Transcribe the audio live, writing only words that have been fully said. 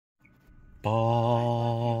Ba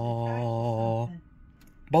ba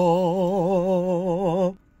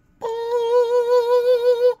ba ba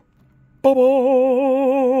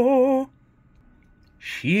ba.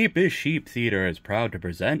 Sheepish Sheep Theater is proud to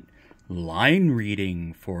present line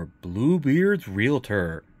reading for Bluebeard's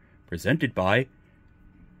Realtor, presented by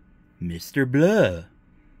Mr. Bleu.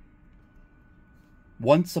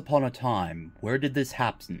 Once upon a time, where did this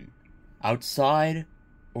happen? Outside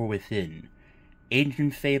or within?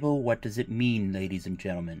 Ancient fable, what does it mean, ladies and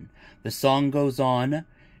gentlemen? The song goes on.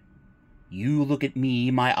 You look at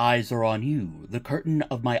me, my eyes are on you. The curtain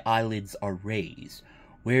of my eyelids are raised.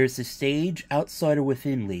 Where's the stage? Outside or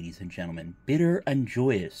within, ladies and gentlemen? Bitter and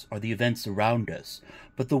joyous are the events around us,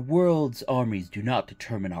 but the world's armies do not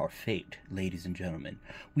determine our fate, ladies and gentlemen.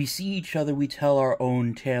 We see each other, we tell our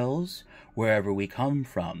own tales, wherever we come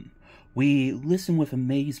from. We listen with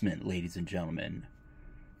amazement, ladies and gentlemen.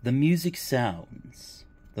 The music sounds.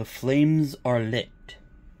 The flames are lit.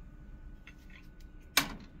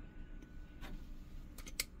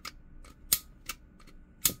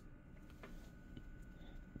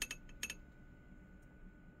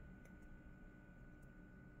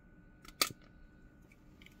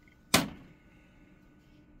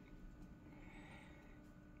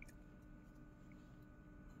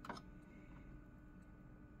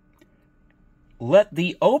 Let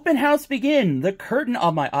the open house begin. The curtain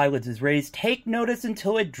on my eyelids is raised. Take notice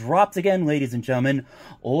until it drops again, ladies and gentlemen.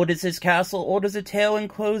 Old is his castle, old is a tale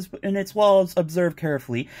enclosed in its walls. Observe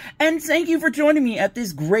carefully. And thank you for joining me at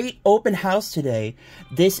this great open house today.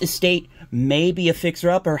 This estate may be a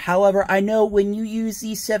fixer-upper. However, I know when you use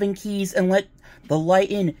these 7 keys and let the light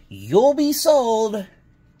in, you'll be sold.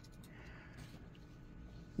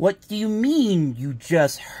 What do you mean you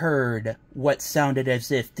just heard what sounded as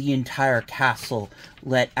if the entire castle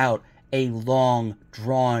let out a long,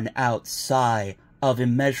 drawn-out sigh of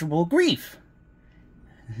immeasurable grief?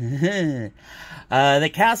 The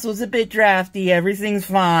castle's a bit drafty, everything's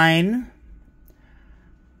fine.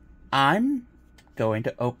 I'm going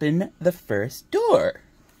to open the first door.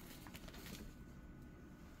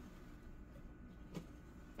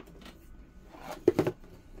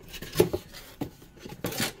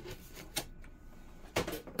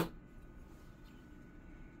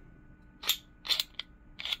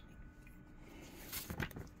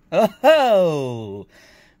 Oh,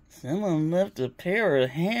 someone left a pair of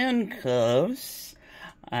handcuffs.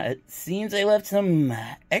 It seems they left some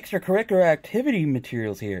extracurricular activity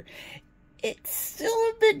materials here. It's still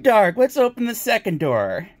a bit dark. Let's open the second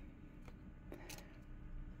door.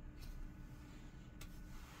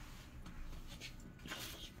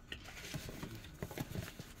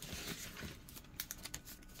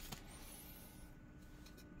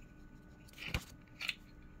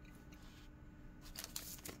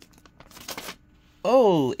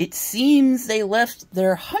 Oh, it seems they left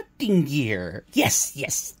their hunting gear. Yes,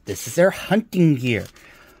 this is their hunting gear.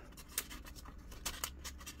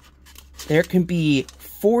 There can be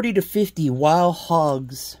 40 to 50 wild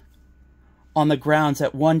hogs on the grounds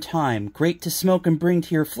at one time. Great to smoke and bring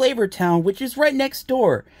to your flavor town, which is right next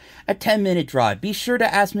door. A 10-minute drive. Be sure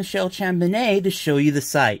to ask Michelle Chambonet to show you the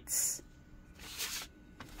sights.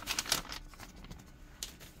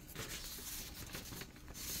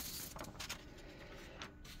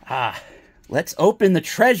 Let's open the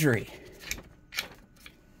treasury.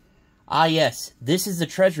 Ah, yes, this is the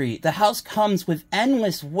treasury. The house comes with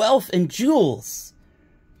endless wealth and jewels.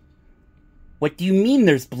 What do you mean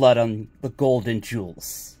there's blood on the gold and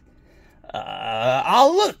jewels?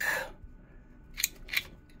 I'll look.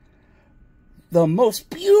 The most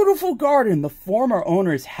beautiful garden. The former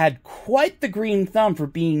owners had quite the green thumb for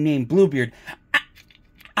being named Bluebeard.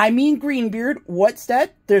 I mean Greenbeard. What's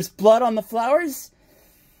that? There's blood on the flowers?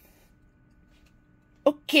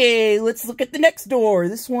 Okay, let's look at the next door.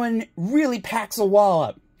 This one really packs a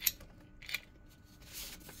wallop.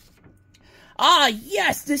 Ah,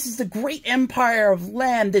 yes, this is the great empire of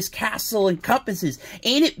land this castle encompasses.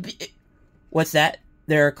 Ain't it? What's that?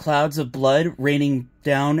 There are clouds of blood raining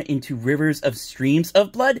down into rivers of streams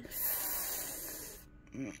of blood?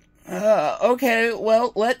 Okay,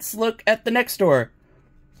 well, let's look at the next door.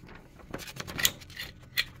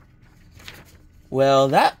 Well,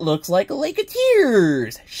 that looks like a lake of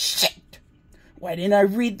tears. Shit! Why didn't I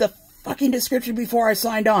read the fucking description before I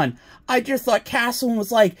signed on? I just thought Castle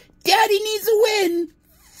was like, Daddy needs a win!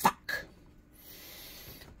 Fuck.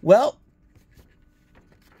 Well,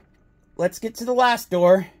 let's get to the last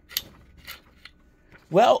door.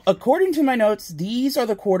 Well, according to my notes, these are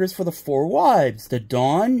the quarters for the 4 wives. The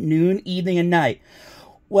dawn, noon, evening, and night.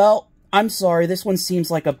 Well, I'm sorry, this one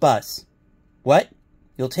seems like a bus. What?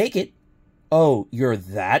 You'll take it? Oh, you're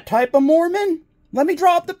that type of Mormon? Let me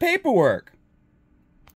draw up the paperwork.